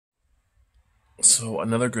So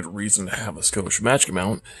another good reason to have a Scosche magic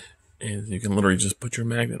mount is you can literally just put your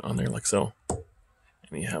magnet on there like so,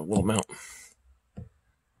 and you have a little mount.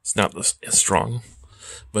 It's not as strong,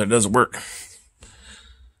 but it does work.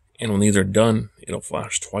 And when these are done, it'll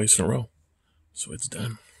flash twice in a row. So it's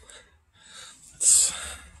done. Let's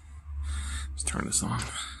turn this on.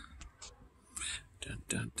 Da,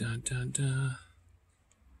 da, da, da, da.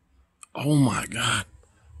 Oh my god.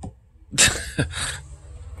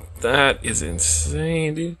 That is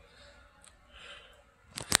insane, dude.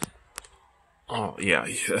 Oh, yeah,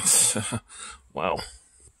 yes. Wow.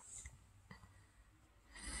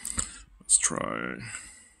 Let's try.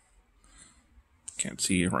 Can't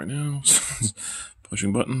see it right now.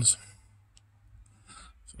 Pushing buttons.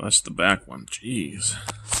 So that's the back one. Jeez.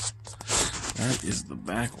 That is the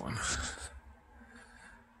back one.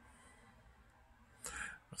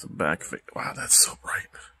 That's a back face. Wow, that's so bright.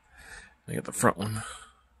 I got the front one.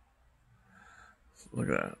 Look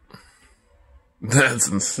at that. That's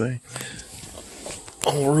insane.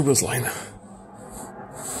 Oh, Rubens line.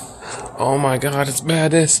 Oh my god, it's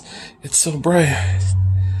madness. It's so bright.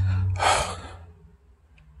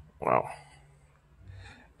 Wow.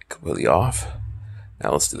 Completely off.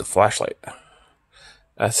 Now let's do the flashlight.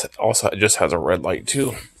 That's also, it just has a red light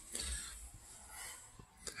too.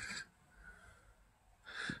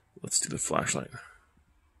 Let's do the flashlight.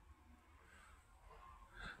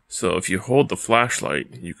 So if you hold the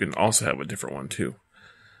flashlight, you can also have a different one too.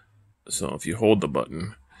 So if you hold the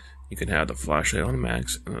button, you can have the flashlight on the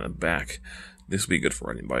max, and then the back. This will be good for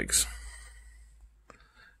riding bikes.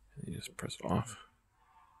 You just press it off.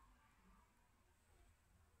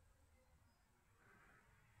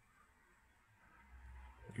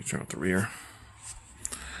 You turn off the rear.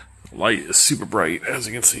 The light is super bright. As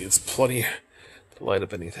you can see, it's plenty to light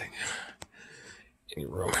up anything. Any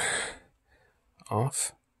room.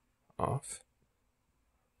 Off. Off.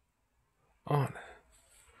 On.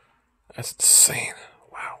 That's insane.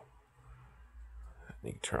 Wow.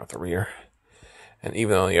 You can turn off the rear. And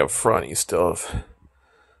even though you have front, you still have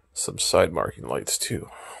some side marking lights too.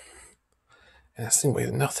 And this thing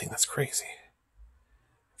weighs nothing. That's crazy.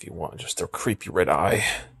 If you want just a creepy red eye.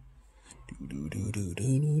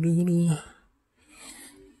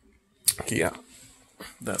 Yeah.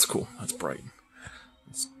 That's cool. That's bright.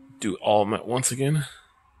 Let's do all of them at once again.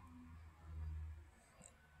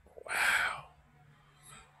 Wow.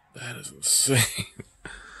 That is insane.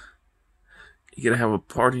 You gotta have a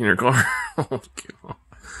party in your car. Oh,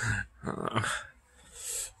 God.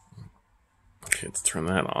 Okay, let's turn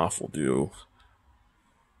that off. We'll do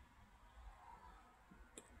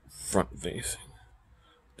front facing.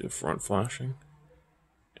 Do front flashing.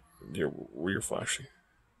 Do rear flashing.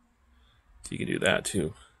 So you can do that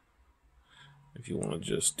too. If you want to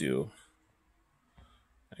just do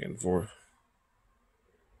back and forth.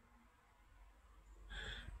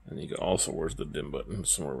 And you can also, where's the dim button?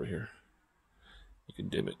 Somewhere over here. You can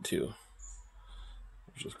dim it too,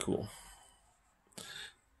 which is cool.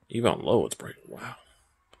 Even on low, it's bright. Wow.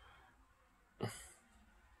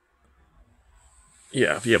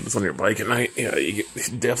 Yeah, if you have this on your bike at night, yeah, you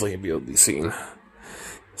definitely be able to be seen.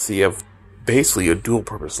 So you have basically a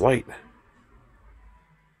dual-purpose light.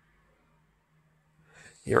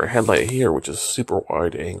 You have a headlight here, which is super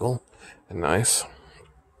wide angle and nice.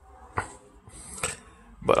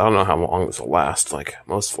 But I don't know how long this will last. Like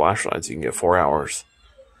most flashlights, you can get 4 hours.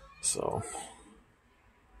 So,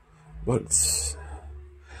 but it's,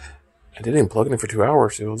 I didn't plug it in for 2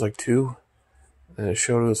 hours. It was like 2, and it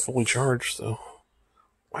showed it was fully charged. So,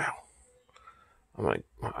 wow. I'm like,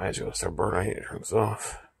 my eyes are gonna start burning. I need to turn this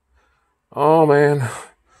off. Oh man,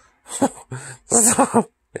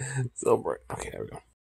 stop! So bright. Okay, there we go.